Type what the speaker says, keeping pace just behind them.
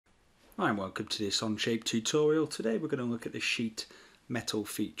Hi and welcome to this Onshape tutorial. Today we're going to look at the sheet metal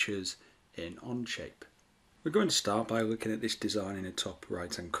features in Onshape. We're going to start by looking at this design in the top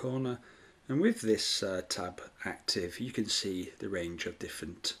right hand corner, and with this tab active you can see the range of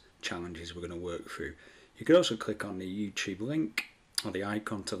different challenges we're going to work through. You can also click on the YouTube link or the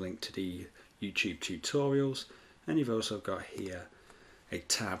icon to link to the YouTube tutorials, and you've also got here a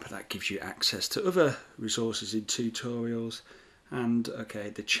tab that gives you access to other resources in tutorials and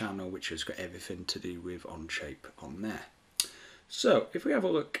the channel, which has got everything to do with Onshape on there. So if we have a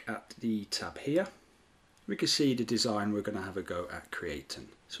look at the tab here, we can see the design we're going to have a go at creating.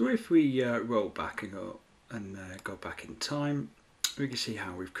 So if we roll back and go back in time, we can see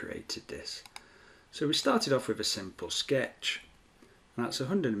how we've created this. So we started off with a simple sketch, and that's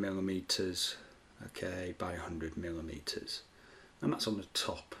 100mm by 100mm, and that's on the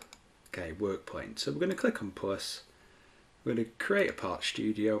top work plane. So we're going to click on plus. We're going to create a part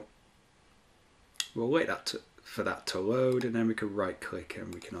studio. We'll wait for that to load, and then we can right click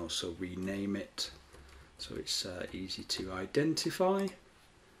and we can also rename it so it's easy to identify,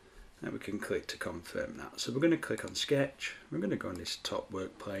 and we can click to confirm that. So we're going to click on sketch. We're going to go on this top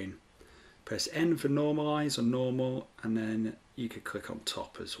work plane, press N for normalize or normal, and then you could click on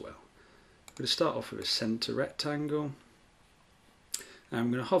top as well. We're going to start off with a center rectangle, and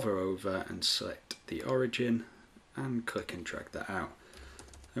I'm going to hover over and select the origin and click and drag that out.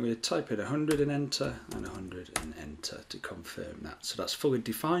 I'm going to type in 100 and enter, and 100 and enter to confirm that. So that's fully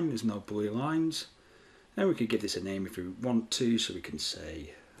defined, there's no blue lines. And we could give this a name if we want to, so we can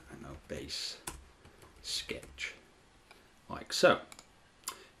say, I don't know, base sketch, like so.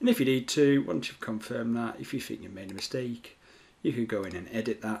 And if you need to, once you've confirmed that, if you think you made a mistake, you can go in and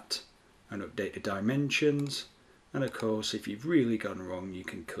edit that and update the dimensions. And of course, if you've really gone wrong, you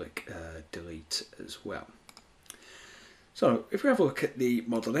can click delete as well. So if we have a look at the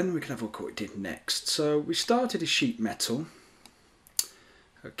model, then we can have a look at what we did next. So we started a sheet metal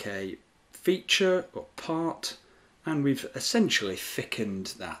feature or part, and we've essentially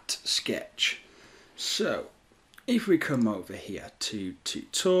thickened that sketch. So if we come over here to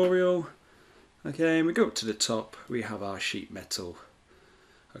tutorial, and we go up to the top, we have our sheet metal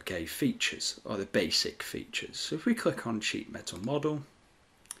features, or the basic features. So if we click on sheet metal model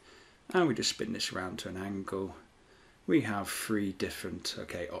and we just spin this around to an angle, we have three different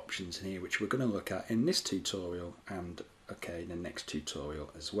options in here, which we're going to look at in this tutorial and the next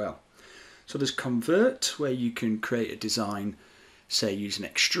tutorial as well. So there's convert, where you can create a design, say using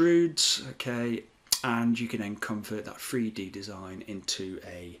extrudes, and you can then convert that 3D design into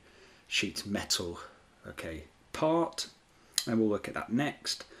a sheet metal part, and we'll look at that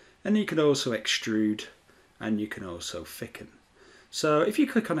next. And you can also extrude, and you can also thicken. So if you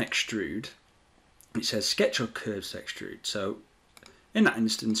click on extrude, it says sketch or curves to extrude. So in that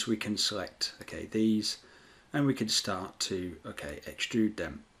instance we can select these, and we can start to extrude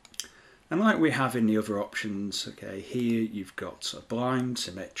them. And like we have in the other options, here you've got a blind,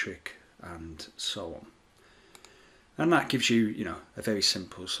 symmetric, and so on. And that gives you, a very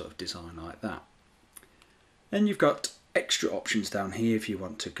simple sort of design like that. Then you've got extra options down here if you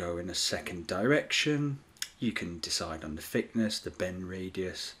want to go in a second direction. You can decide on the thickness, the bend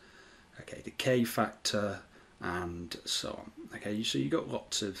radius, the K factor, and so on. So you've got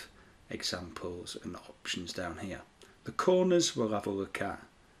lots of examples and options down here. The corners we'll have a look at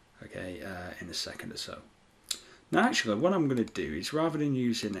in a second or so. Now actually what I'm going to do is, rather than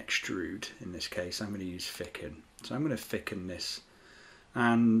using extrude in this case, I'm going to use thicken. So I'm going to thicken this,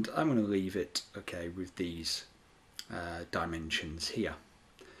 and I'm going to leave it with these dimensions here.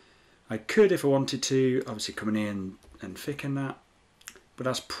 I could, if I wanted to, obviously come in and thicken that, but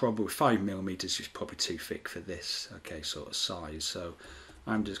that's probably 5mm is probably too thick for this sort of size, so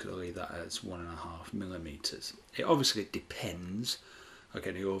I'm just going to leave that as 1.5mm. It obviously depends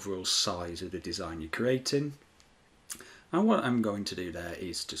the overall size of the design you're creating, and what I'm going to do there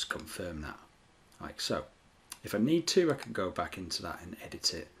is just confirm that, like so. If I need to, I can go back into that and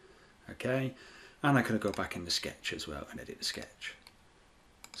edit it, and I can go back in the sketch as well and edit the sketch.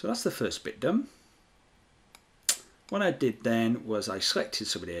 So that's the first bit done. What I did then was I selected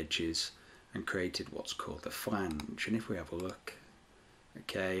some of the edges and created what's called the flange. And if we have a look,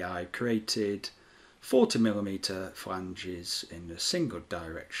 I created 40mm flanges in a single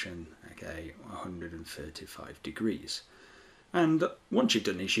direction, 135 degrees. And once you've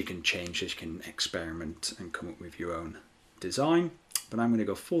done this, you can change this, you can experiment and come up with your own design. But I'm going to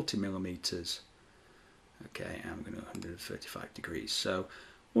go 40mm, I'm going to 135 degrees. So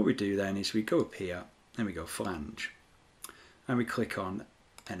what we do then is we go up here and we go flange, and we click on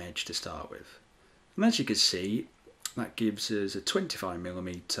an edge to start with. And as you can see, that gives us a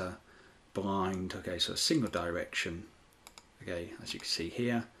 25mm blind, okay, so a single direction, okay, as you can see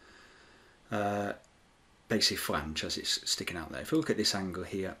here, basically flange as it's sticking out there. If you look at this angle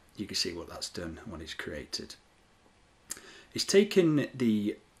here, you can see what that's done and what it's created. It's taken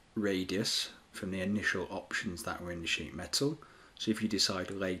the radius from the initial options that were in the sheet metal. So if you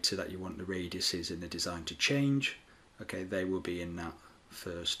decide later that you want the radiuses in the design to change, okay, they will be in that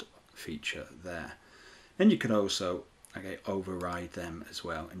first feature there. And you can also, okay, override them as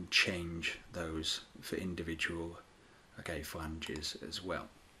well and change those for individual, okay, flanges as well.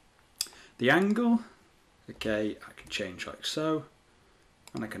 The angle, okay, I can change like so,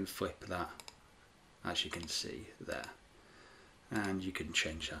 and I can flip that, as you can see there. And you can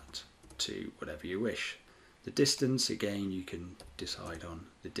change that to whatever you wish. The distance, again, you can decide on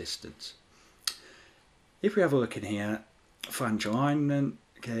the distance. If we have a look in here, flange alignment,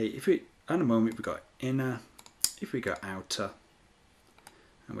 okay, if we, at the moment we've got inner, if we go outer,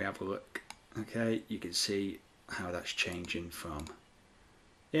 and we have a look, okay, you can see how that's changing from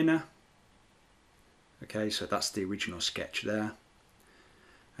inner, okay, so that's the original sketch there.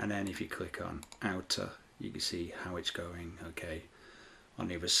 And then if you click on outer, you can see how it's going, okay, on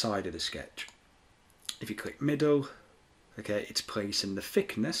the other side of the sketch. If you click middle, okay, it's placing the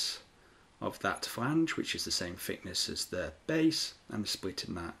thickness of that flange, which is the same thickness as the base, and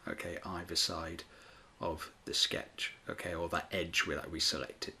splitting that, okay, either side of the sketch, okay, or that edge that we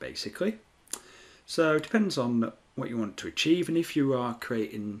selected basically. So it depends on what you want to achieve, and if you are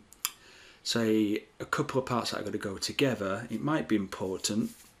creating, say, a couple of parts that are going to go together, it might be important,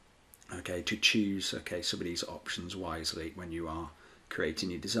 okay, to choose, okay, some of these options wisely when you are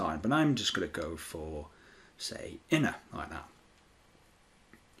creating your design. But I'm just going to go for, say, inner, like that.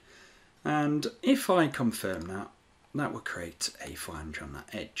 And if I confirm that, that will create a flange on that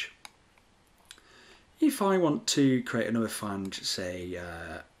edge. If I want to create another flange, say,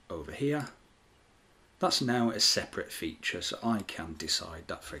 over here, that's now a separate feature, so I can decide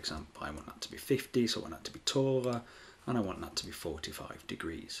that, for example, I want that to be 50, so I want that to be taller, and I want that to be 45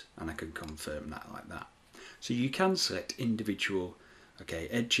 degrees, and I can confirm that like that. So you can select individual, okay,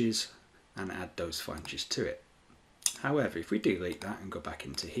 edges and add those flanges to it. However, if we delete that and go back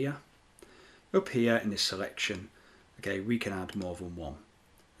into here, up here in this selection, okay, we can add more than one.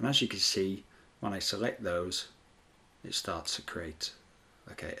 And as you can see, when I select those, it starts to create,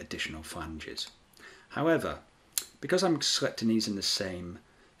 okay, additional flanges. However, because I'm selecting these in the same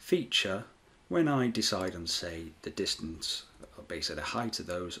feature, when I decide on, say, the distance, or basically the height of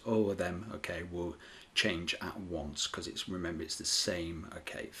those, all of them, okay, will change at once, because it's, remember, it's the same,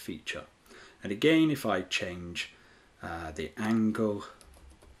 okay, feature. And again, if I change the angle,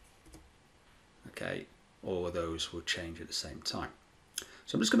 okay, all of those will change at the same time.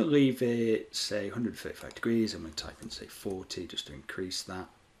 So I'm just going to leave it, say, 135 degrees. I'm going to type in, say, 40 just to increase that.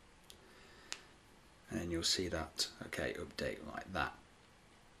 And then you'll see that, okay, update like that.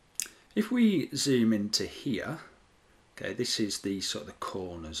 If we zoom into here, okay, this is the sort of the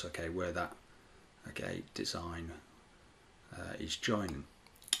corners, okay, where that, okay, design is joining.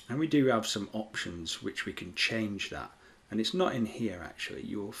 And we do have some options which we can change that. And it's not in here actually,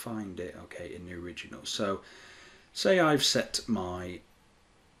 you will find it, okay, in the original. So say I've set my,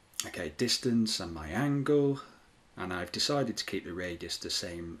 okay, distance and my angle, and I've decided to keep the radius the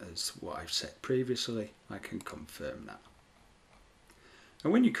same as what I've set previously. I can confirm that.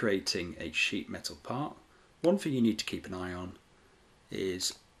 And when you're creating a sheet metal part, one thing you need to keep an eye on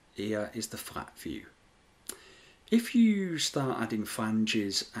is here is the flat view. If you start adding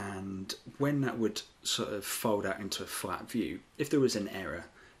flanges, and when that would sort of fold out into a flat view, if there was an error,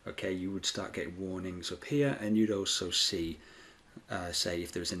 okay, you would start getting warnings up here, and you'd also see, say,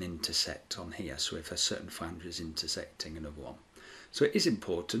 if there was an intersect on here, so if a certain flange is intersecting another one. So it is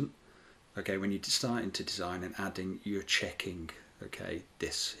important, okay, when you're starting to design and adding, you're checking, okay,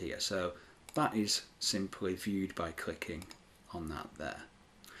 this here. So that is simply viewed by clicking on that there.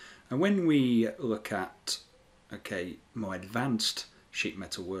 And when we look at, okay, more advanced sheet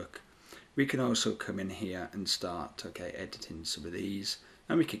metal work, we can also come in here and start, okay, editing some of these,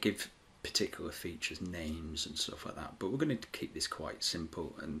 and we could give particular features names and stuff like that, but we're going to keep this quite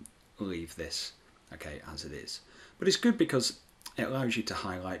simple and leave this, okay, as it is. But it's good because it allows you to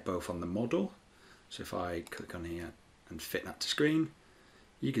highlight both on the model. So if I click on here and fit that to screen,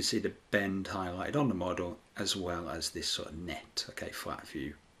 you can see the bend highlighted on the model, as well as this sort of net, okay, flat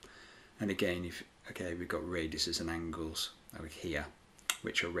view. And again, if, okay, we've got radiuses and angles over here,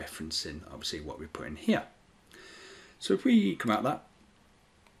 which are referencing obviously what we put in here. So if we come out of that,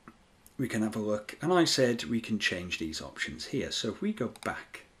 we can have a look, and I said we can change these options here. So if we go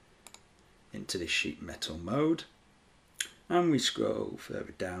back into this sheet metal mode, and we scroll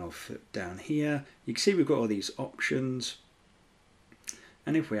further down or down here, you can see we've got all these options.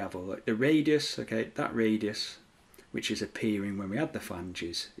 And if we have a look, the radius, okay, that radius which is appearing when we add the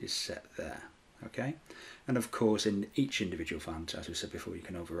flanges is set there, okay. And of course in each individual flange, as we said before, you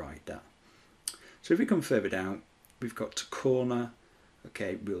can override that. So if we come further down, we've got corner,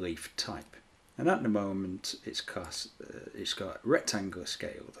 okay, relief type, and at the moment it's got rectangular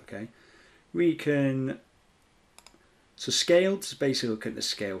scaled, okay. We can, so scaled is basically look at the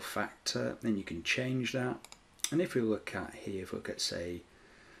scale factor, then you can change that. And if we look at here, if we look at say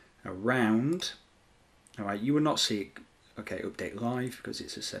a round, all right, you will not see it, okay, update live because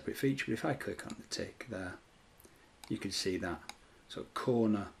it's a separate feature, but if I click on the tick there, you can see that. So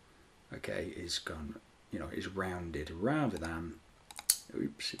corner, okay, is gone, you know, is rounded rather than,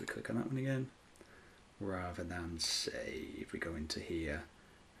 oops, if we click on that one again, rather than say, if we go into here,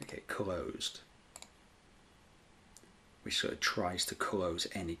 okay, closed, which sort of tries to close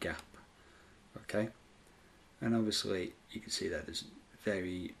any gap, okay. And obviously you can see that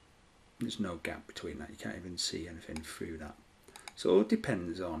there's no gap between that, you can't even see anything through that. So it all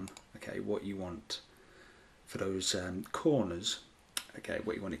depends on, okay, what you want for those corners, okay,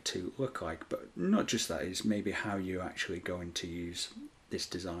 what you want it to look like. But not just that, is maybe how you're actually going to use this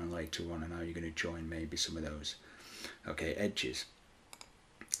design later on and how you're going to join maybe some of those, okay, edges.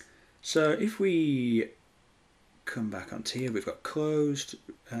 So if we come back onto here, we've got closed.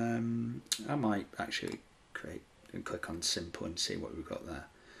 I might actually create and click on simple and see what we've got there.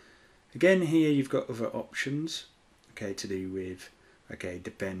 Again, here you've got other options, okay, to do with, okay,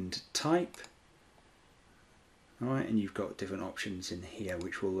 the bend type. All right, and you've got different options in here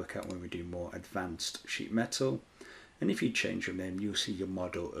which we'll look at when we do more advanced sheet metal. And if you change them, then you'll see your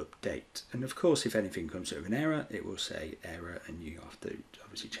model update. And of course, if anything comes with an error, it will say error, and you have to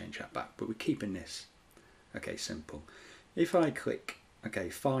obviously change that back. But we're keeping this, okay, simple. If I click, okay,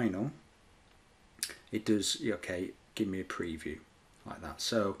 final, it does, okay, give me a preview like that.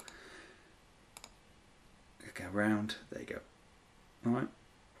 So, okay, around, there you go. All right.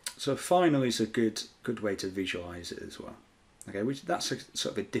 So final is a good way to visualize it as well. Okay, which that's a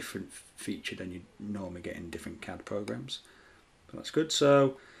sort of a different feature than you normally get in different CAD programs. But that's good.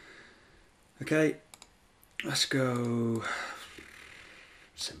 So, okay, let's go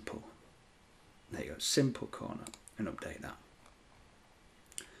simple. There you go, simple corner, and update that.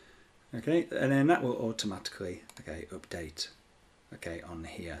 Okay, and then that will automatically, okay, update, okay, on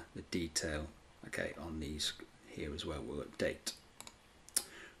here, the detail, okay, on these here as well will update.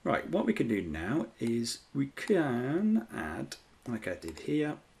 Right, what we can do now is we can add, like I did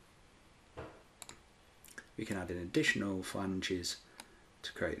here, we can add an additional flanges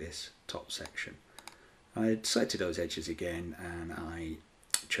to create this top section. I selected those edges again and I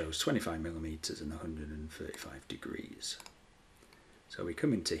chose 25mm and 135 degrees. So we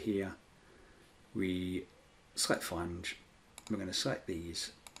come into here, we select flange, we're going to select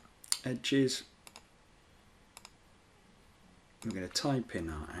these edges, we're going to type in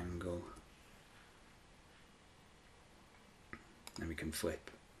our angle, and we can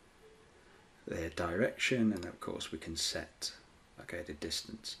flip their direction, and of course we can set, okay, the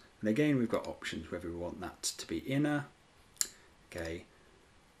distance. And again we've got options whether we want that to be inner, okay,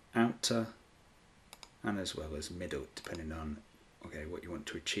 outer, and as well as middle, depending on, okay, what you want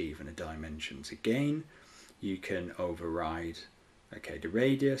to achieve and the dimensions. Again, you can override, okay, the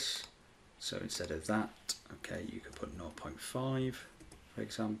radius. So instead of that, okay, you could put 0.5, for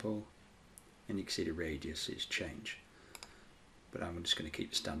example, and you can see the radius is changed. But I'm just going to keep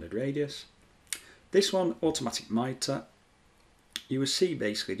the standard radius. This one, automatic miter. You will see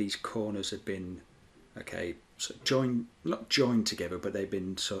basically these corners have been, okay, so not joined together, but they've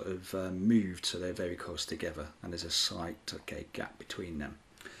been sort of moved, so they're very close together, and there's a slight, okay, gap between them.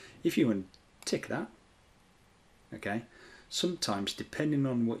 If you untick that, okay, sometimes depending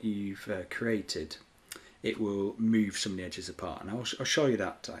on what you've created, it will move some of the edges apart, and I'll show you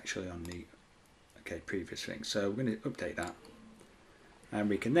that actually on the, okay, previous thing. So we're going to update that, and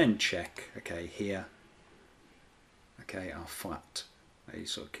we can then check, okay, here, okay, our flat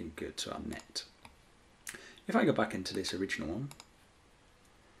is looking good to our net. If I go back into this original one,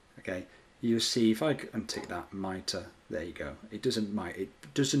 okay, you'll see if I untick that miter, there you go. It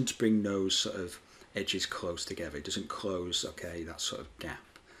doesn't bring those sort of edges close together. It doesn't close, okay, that sort of gap.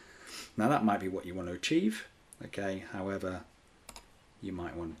 Now that might be what you want to achieve, okay. However, you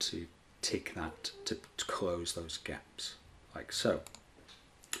might want to tick that to close those gaps, like so.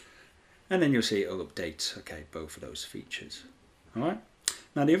 And then you'll see it'll update, okay, both of those features. All right.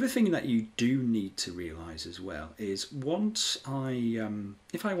 Now the other thing that you do need to realize as well is once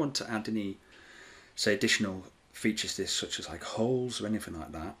if I want to add any, say, additional, features this, such as like holes or anything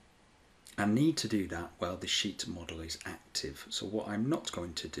like that, I need to do that while the sheet model is active. So what I'm not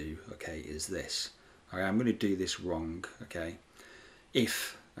going to do, okay, is this. Okay, I'm going to do this wrong, okay.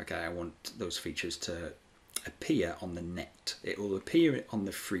 If, okay, I want those features to appear on the net. It will appear on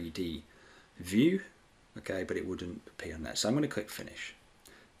the 3D view, okay, but it wouldn't appear on there. So I'm going to click finish.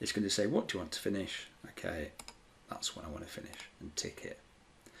 It's going to say, what do you want to finish? Okay, that's what I want to finish, and tick it.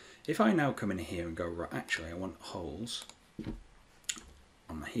 If I now come in here and go, right, actually I want holes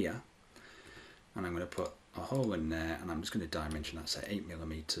on here, and I'm going to put a hole in there, and I'm just going to dimension that, say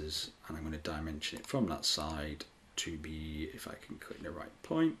 8mm, and I'm going to dimension it from that side to be, if I can click the right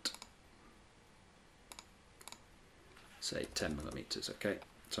point, say 10mm, okay?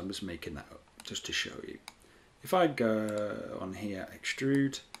 So I'm just making that up just to show you. If I go on here,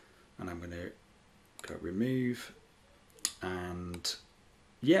 extrude, and I'm going to go remove, and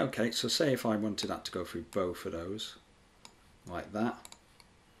yeah, okay, so say if I wanted that to go through both of those, like that.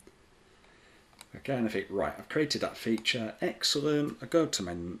 Okay, and I think, right, I've created that feature, excellent. I go to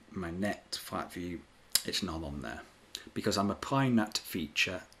my net flat view, it's not on there, because I'm applying that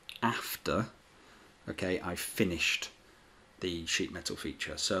feature after, okay, I've finished the sheet metal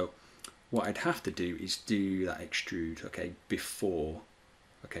feature. So what I'd have to do is do that extrude, okay, before,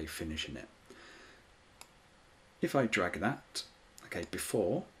 okay, finishing it. If I drag that, okay,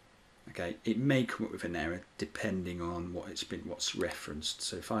 before, okay, it may come up with an error depending on what's referenced.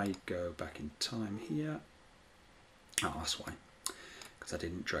 So if I go back in time here, oh, that's why, because I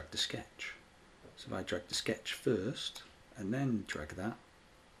didn't drag the sketch. So if I drag the sketch first and then drag that,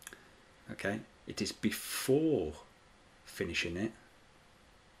 okay, it is before finishing it.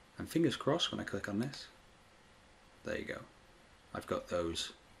 And fingers crossed when I click on this, there you go. I've got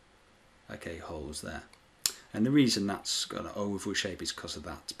those, okay, holes there. And the reason that's got an oval shape is because of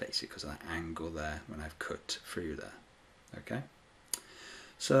that, basically because of that angle there when I've cut through there, okay?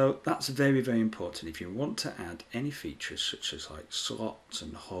 So that's very, very important. If you want to add any features such as like slots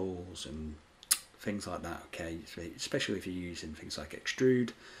and holes and things like that, okay, especially if you're using things like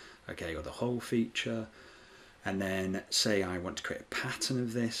extrude, okay, or the hole feature, and then say I want to create a pattern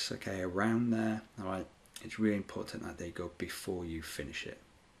of this, okay, around there, all right, it's really important that they go before you finish it,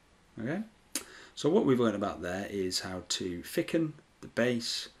 okay? So what we've learned about there is how to thicken the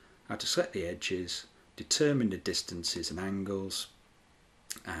base, how to select the edges, determine the distances and angles,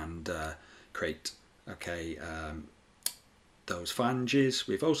 and create, okay, those flanges.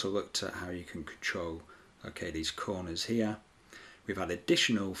 We've also looked at how you can control, okay, these corners here. We've had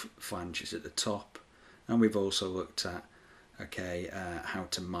additional flanges at the top, and we've also looked at, okay, how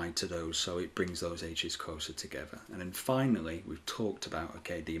to miter those so it brings those edges closer together. And then finally, we've talked about,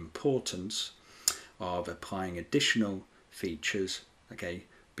 okay, the importance of applying additional features, okay,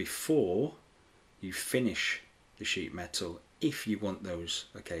 before you finish the sheet metal, if you want those,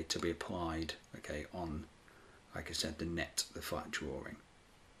 okay, to be applied, okay, on, like I said, the net, the flat drawing.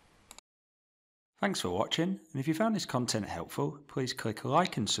 Thanks for watching, and if you found this content helpful, please click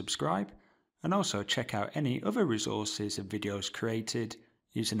like and subscribe, and also check out any other resources and videos created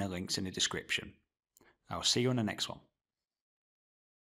using the links in the description. I'll see you on the next one.